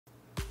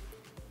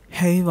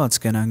Hey, what's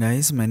going on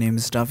guys, my name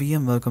is Ravi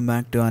and welcome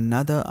back to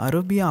another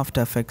Adobe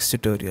After Effects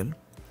tutorial.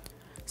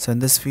 So in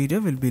this video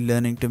we'll be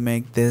learning to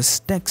make this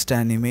text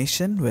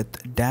animation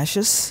with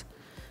dashes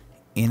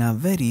in a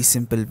very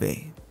simple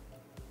way.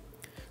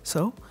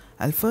 So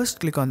I'll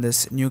first click on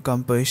this new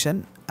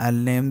composition. I'll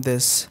name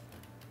this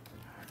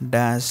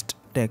dashed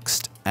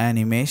text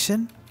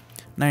animation.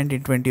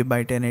 1920 by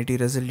 1080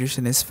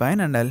 resolution is fine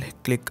and I'll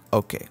click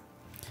OK.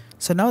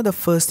 So now the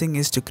first thing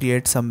is to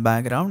create some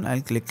background. I'll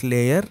click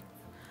layer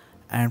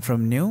and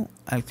from new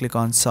I'll click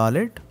on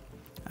solid.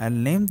 I'll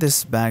name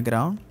this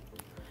background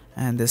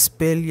and this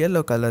pale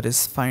yellow color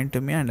is fine to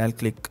me and I'll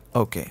click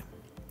OK.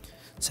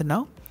 So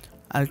now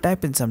I'll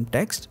type in some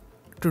text.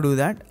 To do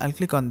that I'll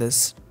click on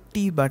this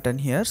T button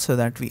here so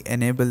that we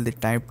enable the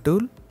type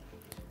tool,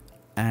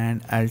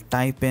 and I'll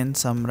type in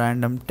some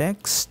random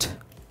text.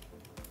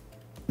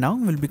 Now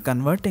we'll be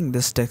converting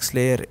this text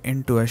layer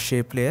into a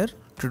shape layer.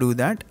 To do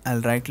that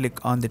I'll right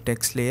click on the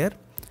text layer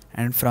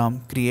and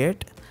from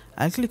create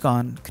I'll click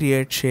on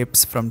create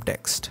shapes from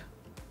text.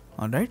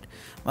 Alright,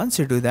 once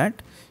you do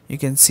that you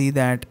can see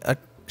that a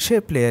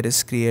shape layer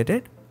is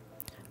created,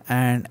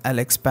 and I'll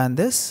expand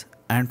this,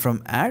 and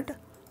from add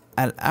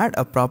I'll add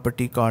a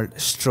property called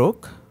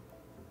stroke.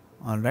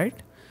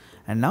 Alright,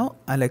 and now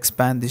I'll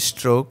expand the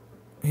stroke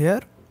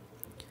here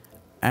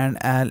and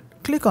I'll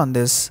click on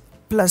this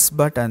plus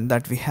button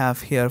that we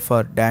have here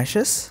for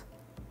dashes.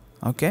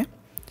 Okay,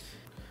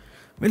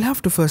 we'll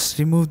have to first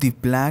remove the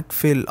black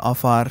fill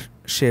of our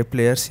shape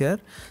layers here,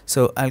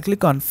 so I'll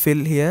click on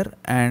fill here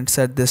and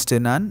set this to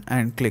none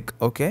and click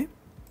OK.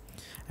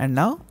 And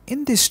now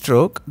in the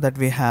stroke that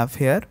we have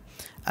here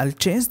I'll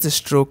change the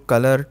stroke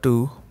color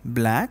to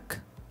black.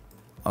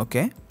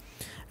 Okay,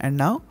 and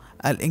now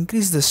I'll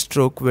increase the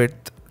stroke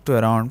width to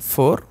around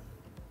 4.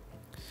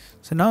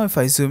 So now if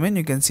I zoom in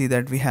you can see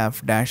that we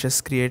have dashes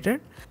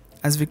created.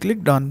 As we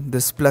clicked on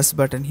this plus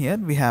button here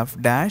we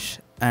have dash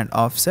and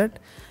offset.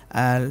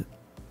 I'll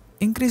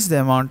increase the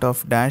amount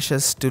of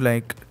dashes to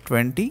like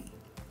 20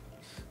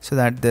 so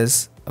that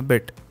there's a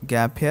bit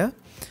gap here,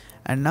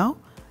 and now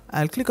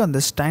I'll click on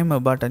this timer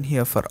button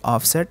here for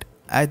offset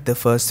at the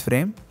first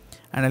frame,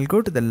 and I'll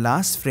go to the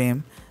last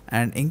frame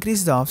and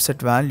increase the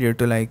offset value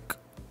to like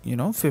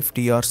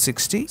 50 or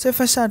 60. So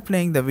if I start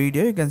playing the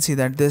video you can see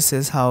that this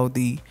is how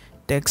the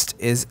text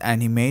is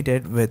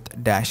animated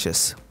with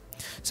dashes.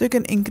 So you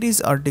can increase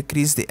or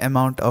decrease the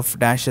amount of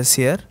dashes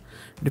here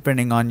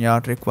depending on your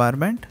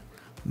requirement,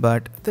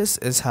 but this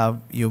is how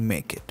you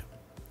make it.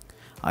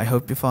 I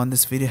hope you found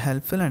this video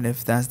helpful, and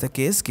if that's the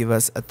case give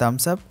us a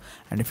thumbs up,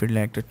 and if you'd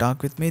like to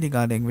talk with me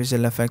regarding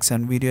visual effects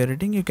and video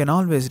editing you can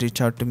always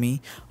reach out to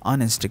me on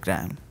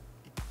Instagram.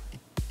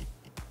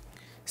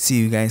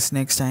 See you guys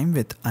next time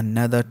with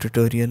another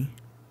tutorial.